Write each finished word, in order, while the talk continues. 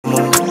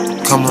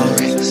Come on,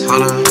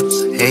 Hana,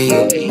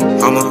 hey,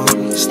 I'm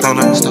a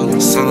stoner,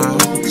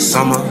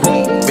 summer,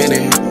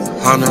 Benny,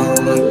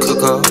 Hana,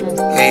 cook up,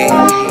 hey,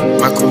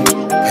 my crew,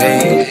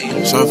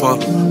 hey, surf up,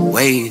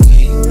 wave,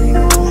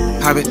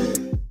 pop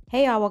it.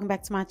 Hey y'all, welcome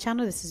back to my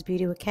channel. This is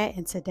Beautyw.cat,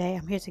 and today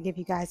I'm here to give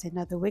you guys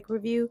another wig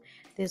review.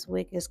 This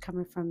wig is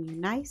coming from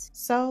UNICE.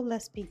 So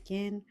let's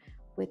begin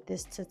with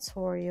this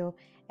tutorial.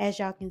 As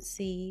y'all can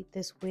see,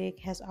 this wig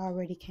has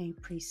already came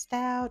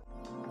pre-styled.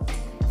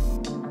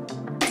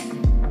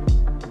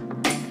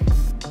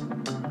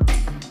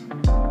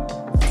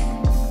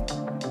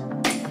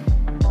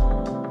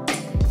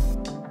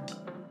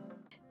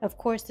 Of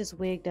course, this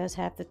wig does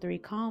have the 3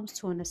 combs,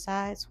 2 on the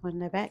sides, 1 in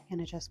the back, and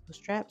adjustable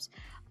straps,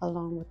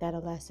 along with that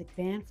elastic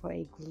band for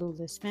a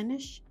glueless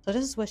finish. So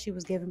this is what she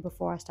was given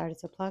before I started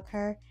to plug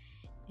her.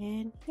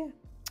 And yeah.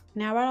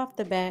 Now right off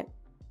the bat,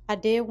 I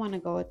did want to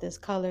go with this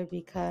color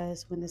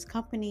because when this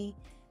company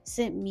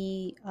sent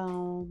me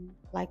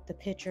like the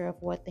picture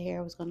of what the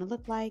hair was going to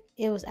look like,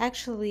 it was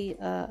actually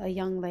a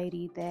young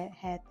lady that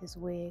had this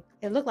wig.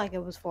 It looked like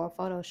it was for a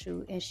photo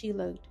shoot, and she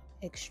looked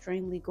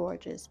extremely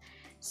gorgeous.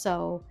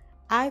 So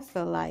I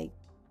feel like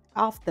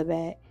off the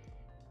bat,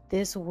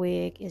 this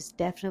wig is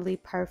definitely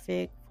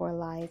perfect for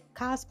like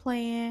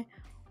cosplaying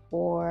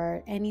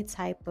or any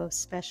type of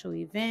special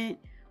event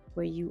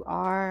where you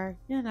are,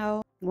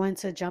 want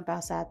to jump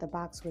outside the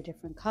box with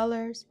different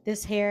colors.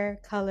 This hair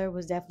color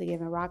was definitely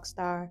giving rock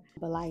star,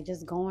 but like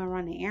just going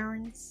running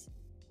errands,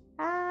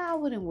 I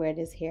wouldn't wear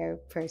this hair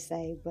per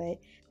se, but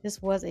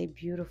this was a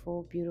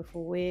beautiful,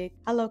 beautiful wig.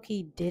 I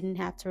low-key didn't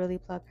have to really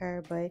pluck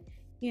her, but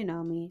you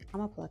know me, I'm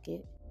gonna pluck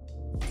it.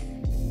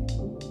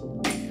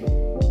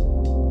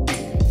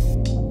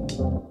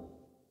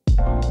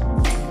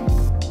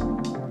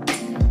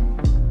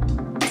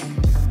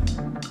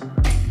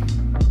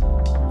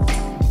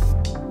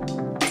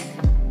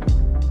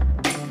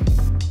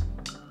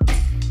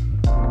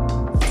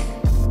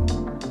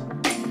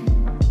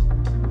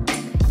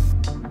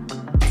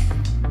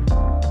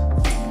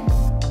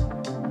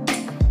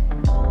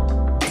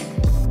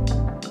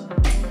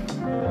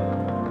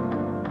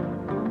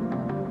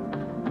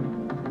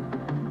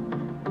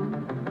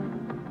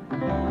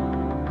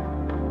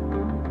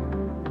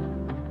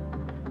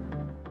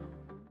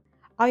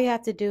 All you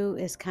have to do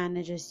is kind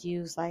of just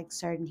use like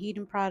certain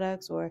heating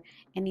products or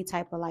any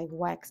type of like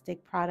wax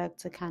stick product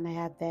to kind of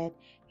have that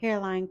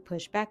hairline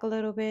push back a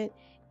little bit,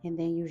 and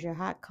then use your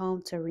hot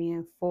comb to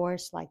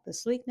reinforce like the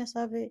sleekness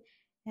of it,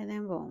 and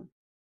then boom.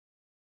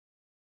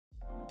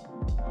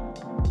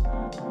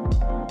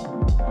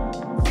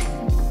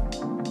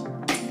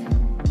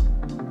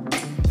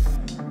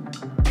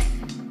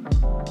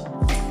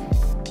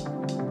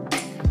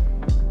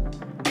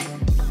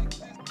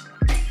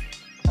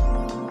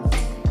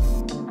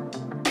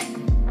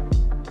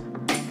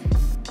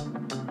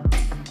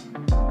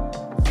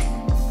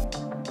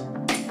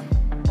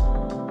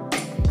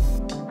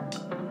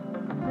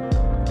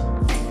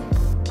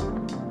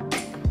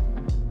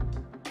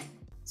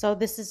 So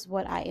this is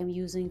what I am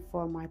using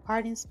for my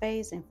parting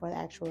space, and for the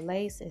actual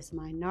lace is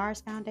my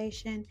NARS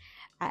foundation.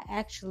 I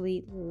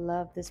actually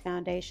love this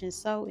foundation.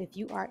 So if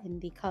you are in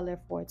the color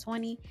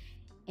 420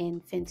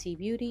 in Fenty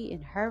Beauty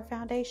in her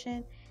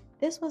foundation,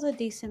 this was a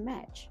decent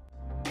match.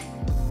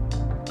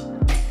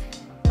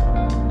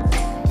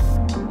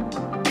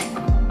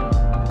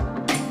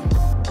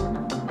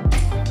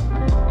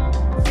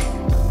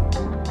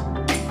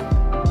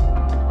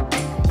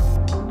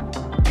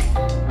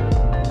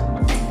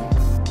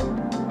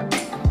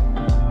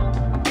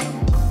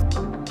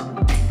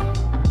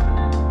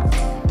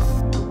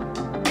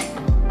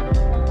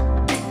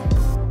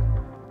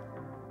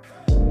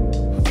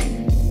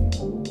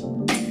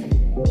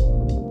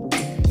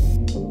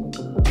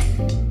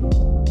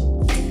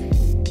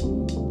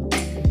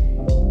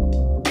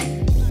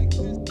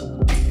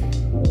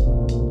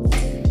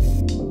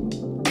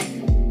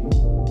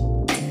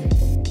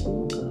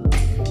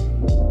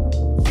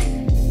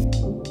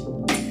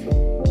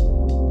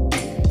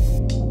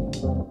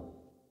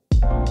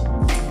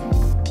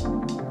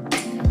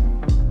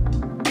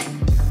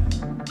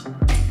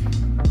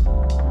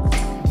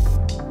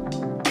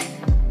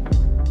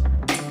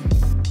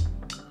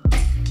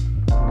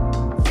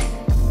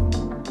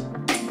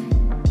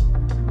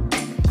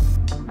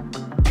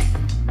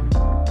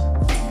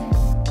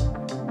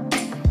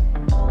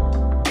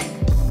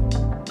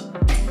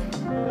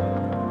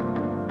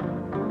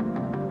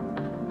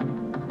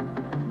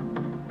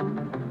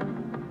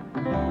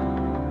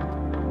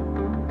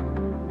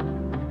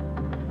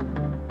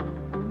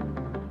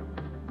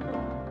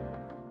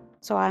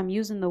 So I'm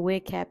using the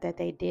wig cap that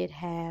they did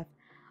have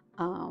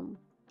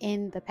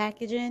in the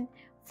packaging.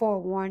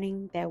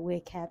 Forewarning, that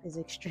wig cap is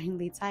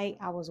extremely tight.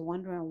 I was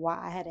wondering why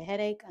I had a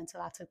headache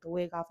until I took the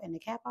wig off and the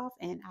cap off,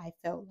 and I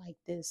felt like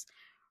this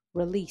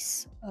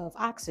release of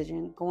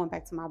oxygen going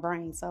back to my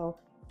brain. So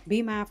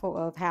be mindful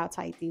of how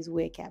tight these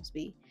wig caps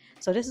be.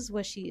 So this is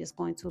what she is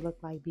going to look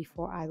like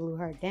before I glue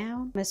her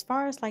down. As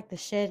far as like the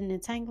shedding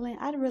and tangling,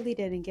 I really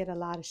didn't get a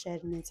lot of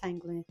shedding and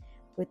tangling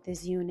with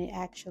this unit.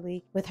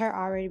 Actually, with her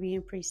already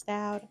being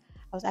pre-styled,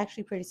 I was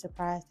actually pretty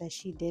surprised that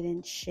she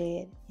didn't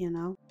shed, you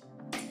know.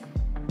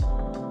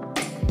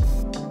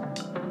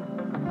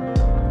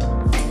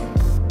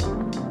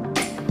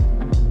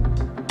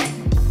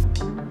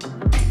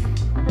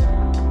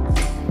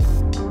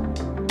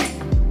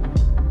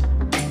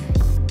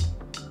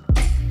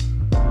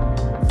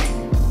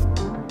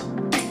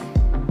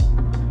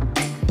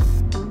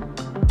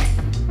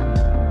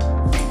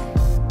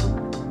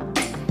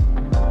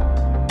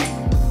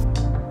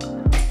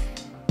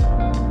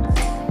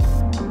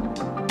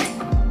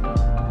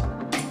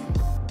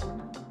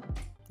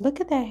 Look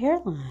at that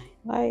hairline.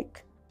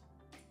 Like,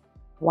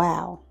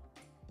 wow.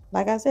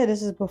 Like I said,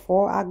 this is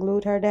before I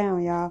glued her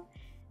down, y'all.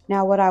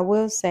 Now, what I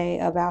will say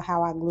about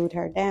how I glued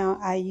her down,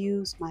 I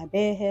used my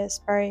bedhead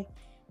spray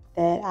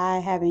that I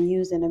haven't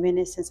used in a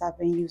minute since I've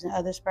been using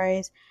other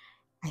sprays.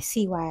 I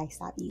see why I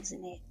stopped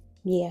using it.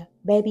 Yeah,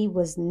 baby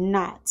was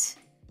not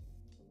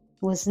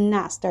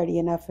sturdy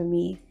enough for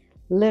me.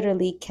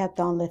 Literally kept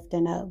on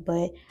lifting up,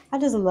 but I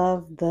just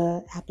love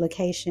the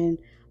application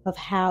of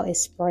how it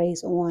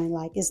sprays on.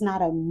 Like, it's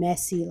not a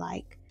messy,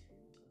 like,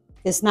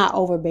 it's not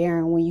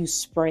overbearing when you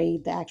spray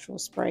the actual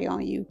spray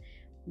on you.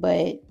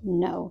 But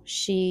no,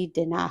 she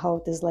did not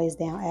hold this lace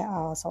down at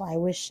all. So I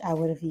wish I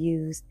would have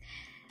used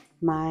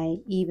my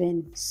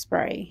even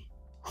spray,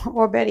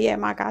 or better yet,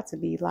 my got to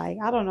be. Like,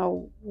 I don't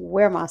know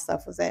where my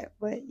stuff was at,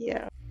 but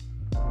yeah.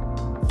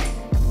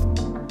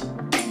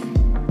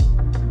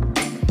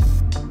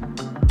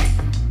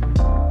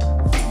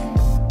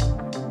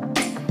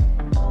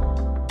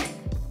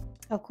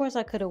 Of course,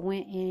 I could have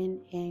went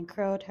in and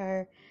curled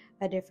her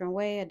a different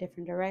way, a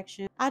different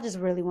direction. I just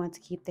really wanted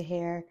to keep the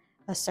hair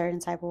a certain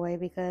type of way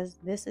because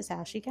this is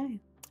how she came.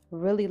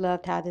 Really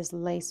loved how this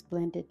lace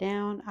blended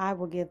down. I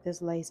will give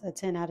this lace a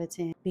 10 out of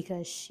 10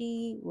 because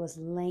she was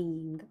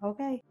laying,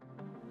 okay?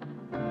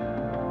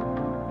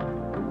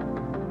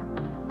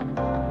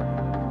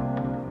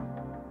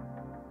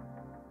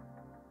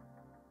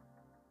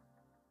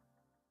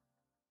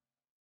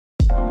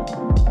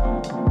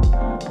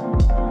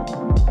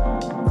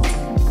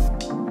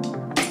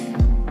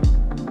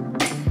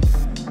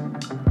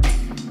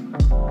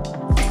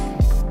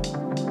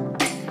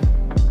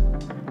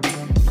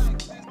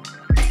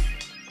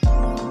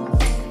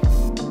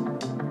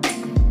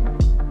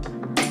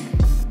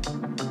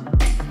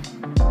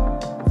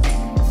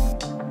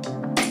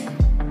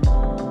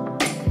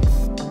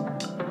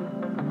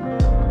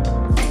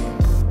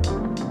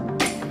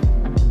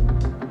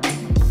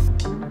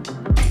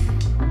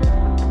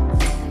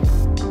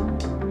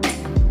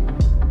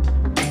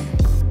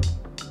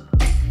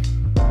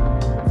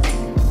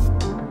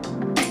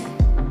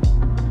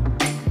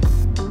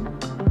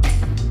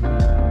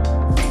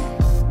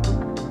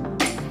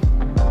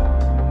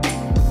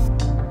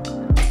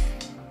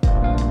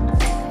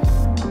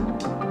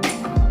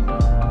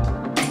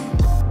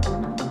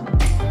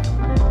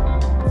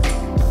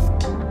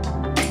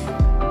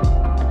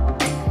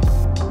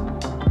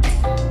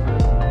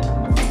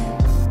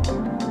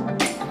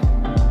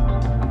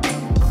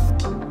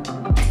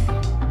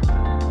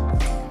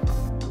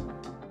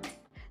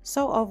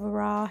 So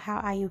overall,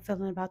 how I am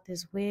feeling about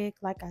this wig,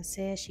 like I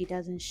said, she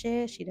doesn't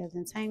shed, she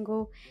doesn't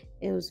tangle.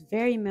 It was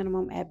very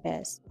minimum at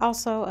best.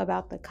 Also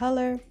about the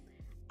color,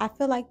 I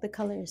feel like the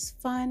color is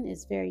fun,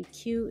 it's very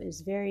cute,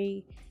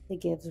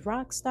 it gives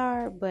rock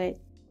star, but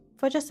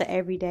for just an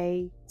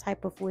everyday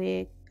type of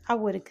wig, I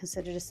wouldn't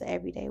consider this an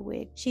everyday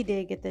wig. She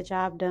did get the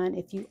job done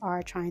if you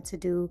are trying to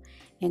do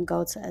and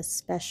go to a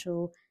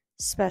special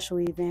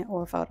event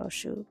or photo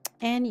shoot.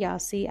 And y'all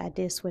see I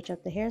did switch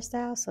up the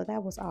hairstyle, so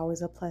that was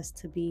always a plus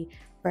to be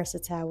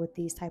versatile with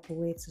these type of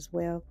wigs as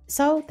well.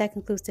 So that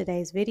concludes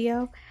today's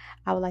video.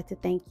 I would like to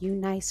thank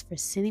UNICE for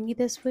sending me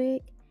this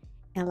wig,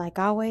 and like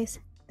always,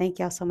 thank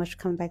y'all so much for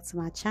coming back to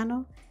my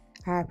channel.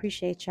 I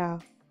appreciate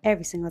y'all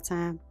every single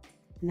time,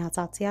 and I'll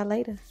talk to y'all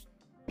later.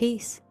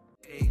 Peace.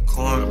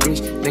 Corn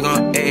rich, nigga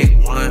on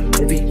A1,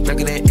 baby, back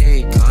in that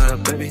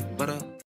A, baby, butter.